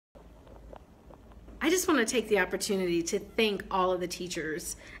just want to take the opportunity to thank all of the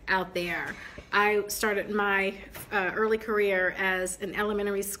teachers out there. I started my early career as an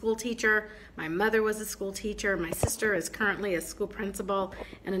elementary school teacher. My mother was a school teacher. My sister is currently a school principal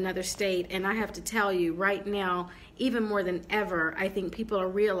in another state. And I have to tell you, right now, even more than ever, I think people are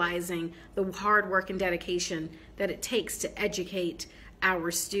realizing the hard work and dedication that it takes to educate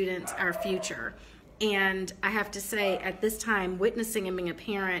our students, our future. And I have to say, at this time, witnessing and being a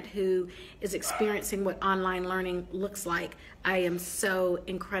parent who is experiencing what online learning looks like, I am so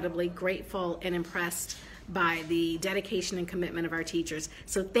incredibly grateful and impressed by the dedication and commitment of our teachers.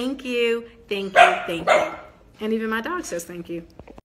 So thank you, thank you, thank you. And even my dog says thank you.